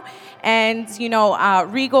now. And,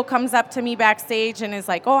 Regal comes up to me backstage and is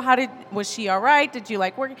like, oh, was she all right? Did you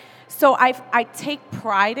like work? So I take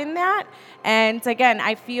pride in that. And again,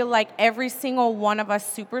 I feel like every single one of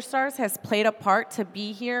us superstars has played a part to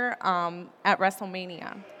be here at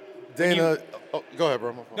WrestleMania. Dana, go ahead,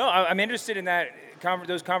 bro. No, I'm interested in that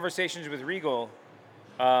those conversations with Regal.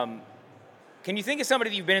 Can you think of somebody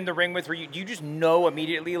that you've been in the ring with where you just know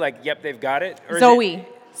immediately, like, yep, they've got it? Or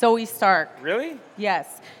Zoe Stark. Really?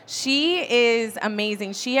 Yes. She is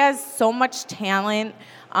amazing. She has so much talent.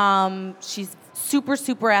 She's super,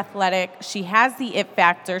 super athletic. She has the it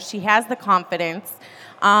factor. She has the confidence.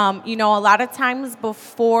 A lot of times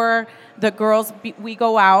before the girls, we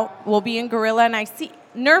go out, we'll be in Gorilla, and I see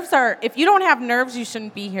if you don't have nerves, you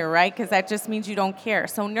shouldn't be here, right? Because that just means you don't care.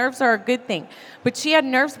 So nerves are a good thing. But she had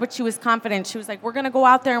nerves, but she was confident. She was like, we're going to go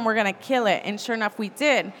out there and we're going to kill it. And sure enough, we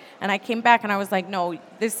did. And I came back and I was like, no,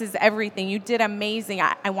 this is everything. You did amazing.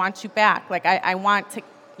 I want you back. Like, I want to,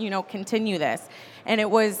 continue this. And it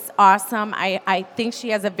was awesome. I think she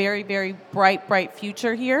has a very, very bright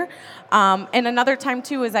future here. And another time,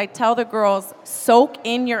 too, is I tell the girls, soak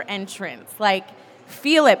in your entrance. Like,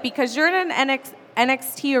 feel it. Because you're in an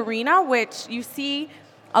NXT arena, which you see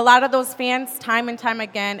a lot of those fans time and time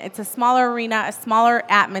again. It's a smaller arena, a smaller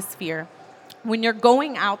atmosphere. When you're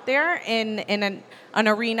going out there in an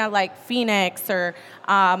arena like Phoenix or,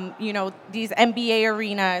 these NBA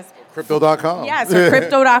arenas. Crypto.com. Yes, or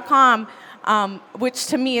Crypto.com. Which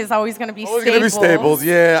to me is always going to be Staples. Always going to be Staples,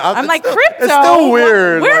 yeah. I'm like, Crypto? It's still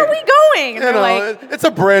weird. Where are we going? And it's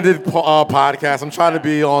a branded podcast. I'm trying to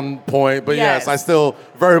be on point. But yes, I still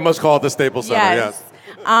very much call it the Staples Center, yes.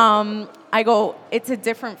 I go, it's a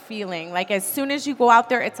different feeling. Like, as soon as you go out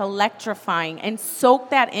there, it's electrifying. And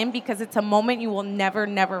soak that in because it's a moment you will never,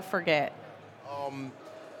 never forget.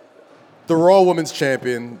 The Raw Women's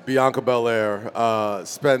Champion, Bianca Belair,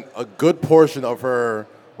 spent a good portion of her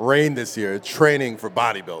reign this year training for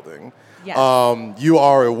bodybuilding. Yes. You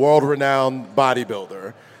are a world-renowned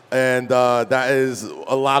bodybuilder, and that is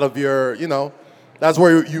a lot of your, that's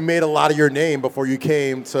where you made a lot of your name before you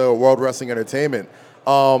came to World Wrestling Entertainment.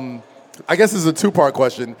 I guess this is a two-part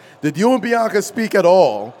question. Did you and Bianca speak at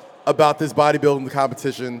all about this bodybuilding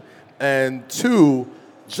competition? And two,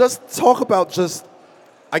 just talk about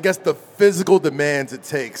I guess, the physical demands it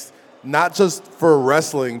takes, not just for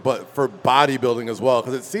wrestling, but for bodybuilding as well.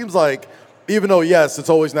 Because it seems like, even though, yes, it's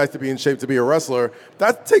always nice to be in shape to be a wrestler,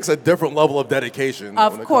 that takes a different level of dedication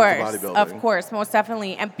when it comes to bodybuilding. Of course, most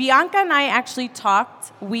definitely. And Bianca and I actually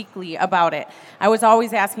talked weekly about it. I was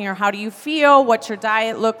always asking her, how do you feel? What's your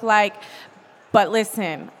diet look like? But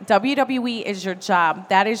listen, WWE is your job.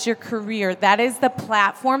 That is your career. That is the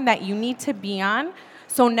platform that you need to be on.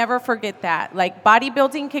 So never forget that. Like,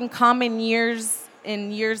 bodybuilding can come in years in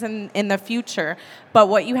the future, but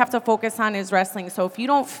what you have to focus on is wrestling. So if you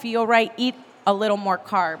don't feel right, eat a little more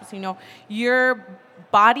carbs. Your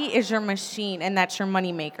body is your machine, and that's your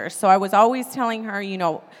moneymaker. So I was always telling her,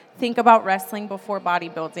 think about wrestling before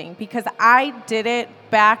bodybuilding, because I did it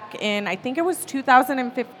back in, I think it was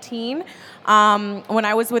 2015, when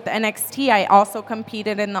I was with NXT. I also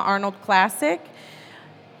competed in the Arnold Classic.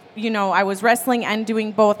 I was wrestling and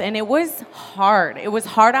doing both, and it was hard. It was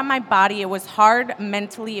hard on my body. It was hard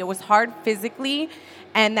mentally. It was hard physically,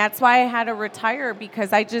 and that's why I had to retire,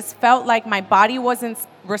 because I just felt like my body wasn't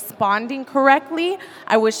responding correctly.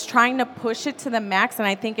 I was trying to push it to the max, and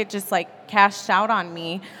I think it just, cashed out on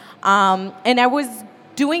me. And I was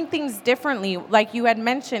doing things differently. Like you had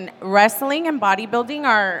mentioned, wrestling and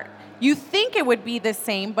bodybuilding you think it would be the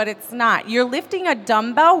same, but it's not. You're lifting a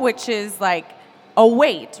dumbbell, which is a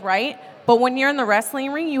weight, right? But when you're in the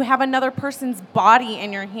wrestling ring, you have another person's body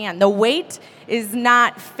in your hand. The weight is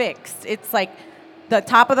not fixed. It's like the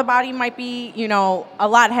top of the body might be, a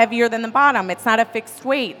lot heavier than the bottom. It's not a fixed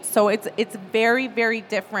weight. So it's very, very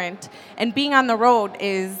different. And being on the road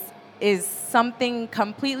is something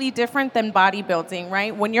completely different than bodybuilding,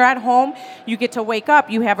 right? When you're at home, you get to wake up,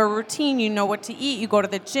 you have a routine, you know what to eat, you go to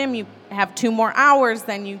the gym, you have 2 more hours,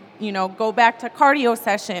 then you go back to cardio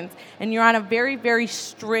sessions, and you're on a very, very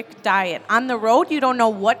strict diet. On the road, you don't know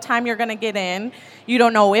what time you're gonna get in, you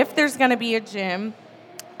don't know if there's gonna be a gym.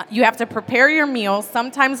 You have to prepare your meals.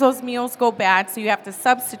 Sometimes those meals go bad, so you have to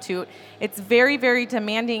substitute. It's very, very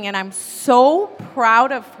demanding, and I'm so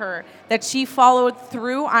proud of her that she followed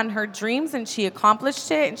through on her dreams and she accomplished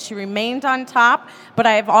it and she remained on top. But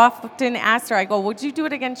I have often asked her, I go, would you do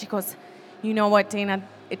it again? She goes, you know what, Dana,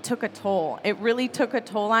 it took a toll. It really took a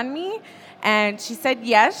toll on me. And she said,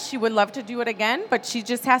 yes, she would love to do it again, but she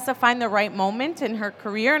just has to find the right moment in her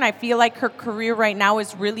career. And I feel like her career right now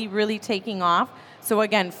is really, really taking off. So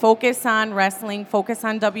again, focus on wrestling, focus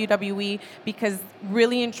on WWE, because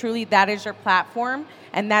really and truly that is your platform,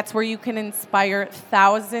 and that's where you can inspire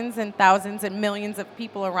thousands and thousands and millions of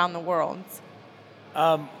people around the world.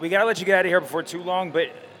 We got to let you get out of here before too long,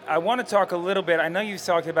 but I want to talk a little bit. I know you've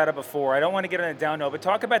talked about it before. I don't want to get on a down note, but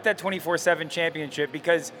talk about that 24/7 championship,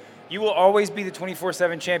 because you will always be the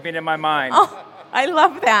 24/7 champion in my mind. Oh. I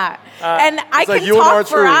love that. And I can talk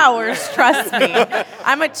for hours, trust me.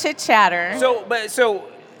 I'm a chit-chatter. So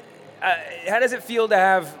how does it feel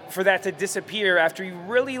for that to disappear after you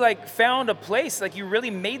really found a place, you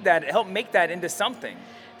really helped make that into something?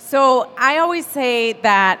 So I always say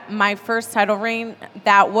that my first title reign,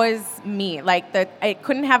 that was me. It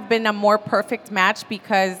couldn't have been a more perfect match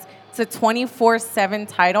because it's a 24/7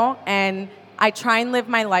 title, and I try and live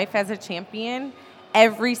my life as a champion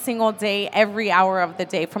every single day, every hour of the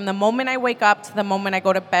day. From the moment I wake up to the moment I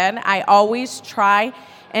go to bed, I always try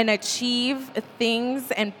and achieve things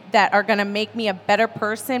that are going to make me a better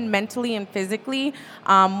person mentally and physically.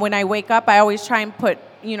 When I wake up, I always try and put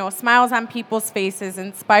smiles on people's faces,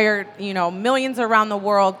 inspire millions around the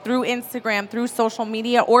world through Instagram, through social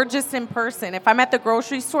media, or just in person. If I'm at the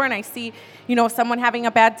grocery store and I see someone having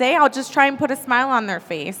a bad day, I'll just try and put a smile on their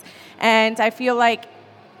face. And I feel like,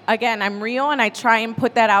 again, I'm real, and I try and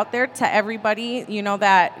put that out there to everybody,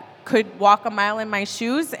 that could walk a mile in my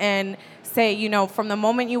shoes, and say, from the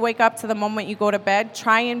moment you wake up to the moment you go to bed,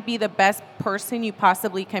 try and be the best person you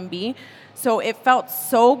possibly can be. So it felt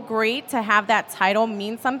so great to have that title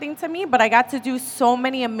mean something to me, but I got to do so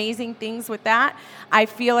many amazing things with that. I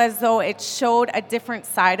feel as though it showed a different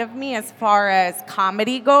side of me as far as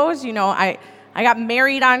comedy goes. I got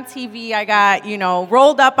married on TV. I got,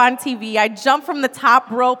 rolled up on TV. I jumped from the top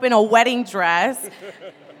rope in a wedding dress.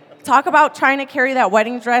 Talk about trying to carry that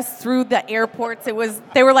wedding dress through the airports. They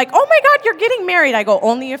were like, oh my God, you're getting married. I go,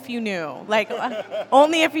 only if you knew.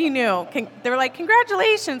 Only if you knew. They were like,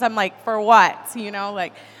 congratulations. I'm like, for what?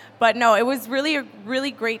 But no, it was really a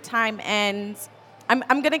really great time. And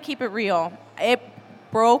I'm going to keep it real. It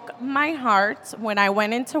broke my heart when I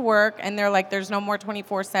went into work and they're like, there's no more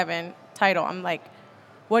 24/7 title. I'm like,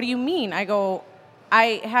 what do you mean? I go,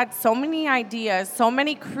 I had so many ideas, so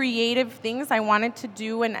many creative things I wanted to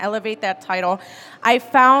do and elevate that title. I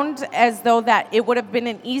found as though that it would have been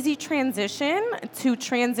an easy transition to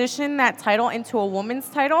transition that title into a woman's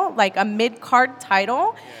title, like a mid-card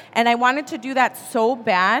title. And I wanted to do that so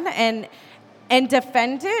bad and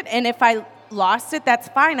defend it. And if I lost it, that's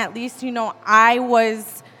fine. At least, I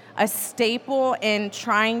was a staple in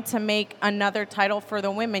trying to make another title for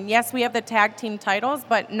the women. Yes, we have the tag team titles,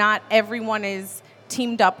 but not everyone is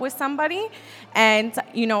teamed up with somebody. And,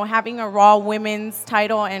 having a Raw women's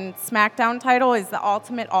title and SmackDown title is the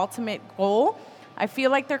ultimate goal. I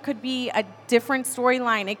feel like there could be a different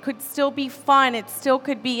storyline. It could still be fun. It still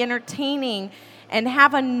could be entertaining and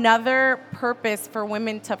have another purpose for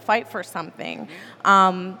women to fight for something.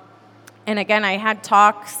 And again, I had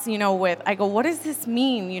talks, I go, what does this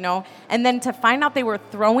mean, And then to find out they were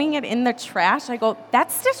throwing it in the trash, I go,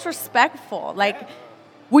 that's disrespectful.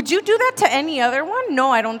 Would you do that to any other one? No,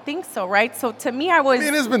 I don't think so, right? So to me,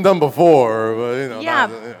 it's been done before, but, Yeah,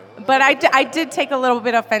 but I did take a little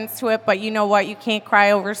bit of offense to it, but you know what? You can't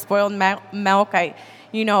cry over spoiled milk. I,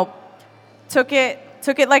 took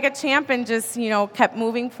it like a champ and just, kept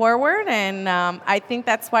moving forward. And I think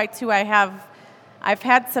that's why, too, I've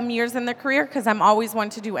had some years in the career because I'm always one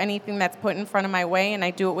to do anything that's put in front of my way, and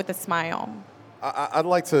I do it with a smile. I'd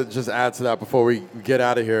like to just add to that before we get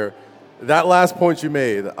out of here. That last point you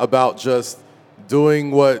made about just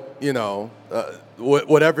doing what,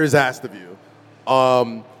 whatever is asked of you.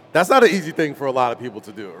 That's not an easy thing for a lot of people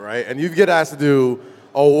to do, right? And you get asked to do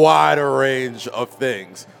a wider range of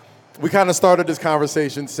things. We kind of started this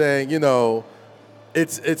conversation saying, you know,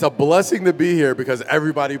 it's a blessing to be here because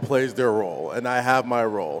everybody plays their role, and I have my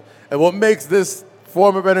role. And what makes this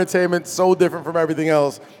form of entertainment so different from everything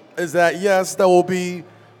else is that, yes, there will be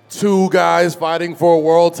two guys fighting for a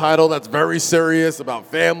world title that's very serious about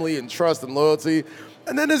family and trust and loyalty.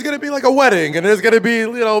 And then there's going to be like a wedding, and there's going to be,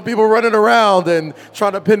 you know, people running around and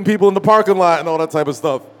trying to pin people in the parking lot and all that type of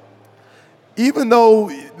stuff. Even though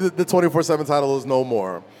the 24/7 title is no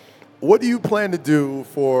more, what do you plan to do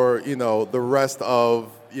for, you know, the rest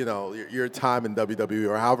of, you know, your time in WWE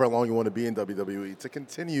or however long you want to be in WWE to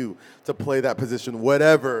continue to play that position,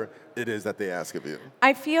 whatever it is that they ask of you?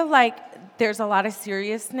 I feel like there's a lot of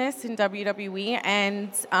seriousness in WWE,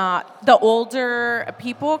 and the older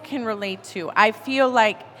people can relate to. I feel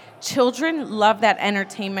like children love that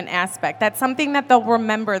entertainment aspect. That's something that they'll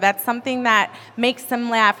remember. That's something that makes them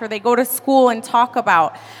laugh, or they go to school and talk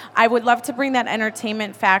about. I would love to bring that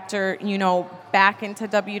entertainment factor, you know, back into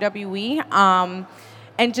WWE.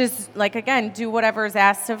 And just, like, again, do whatever is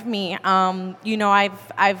asked of me. You know,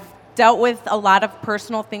 I've dealt with a lot of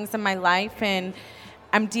personal things in my life, and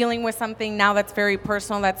I'm dealing with something now that's very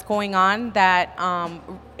personal that's going on that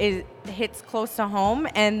it hits close to home.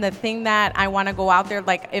 And the thing that I want to go out there,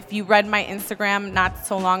 like, if you read my Instagram not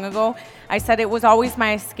so long ago, I said it was always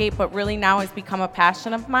my escape, but really now has become a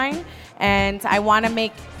passion of mine. And I want to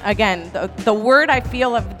make, again, the word I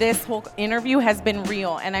feel of this whole interview has been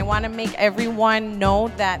real. And I want to make everyone know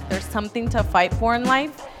that there's something to fight for in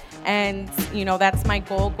life. And, you know, that's my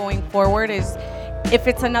goal going forward is, if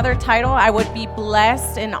it's another title, I would be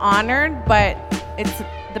blessed and honored, but it's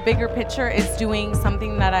the bigger picture is doing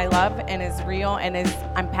something that I love and is real and is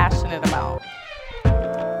I'm passionate about.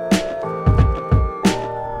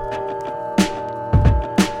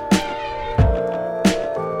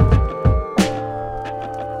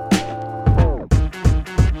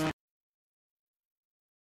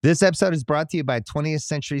 This episode is brought to you by 20th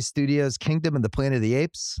Century Studios' Kingdom of the Planet of the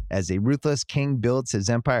Apes. As a ruthless king builds his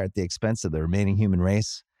empire at the expense of the remaining human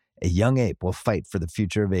race, a young ape will fight for the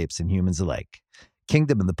future of apes and humans alike.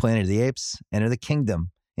 Kingdom of the Planet of the Apes. Enter the kingdom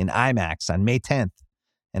in IMAX on May 10th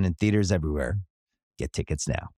and in theaters everywhere. Get tickets now.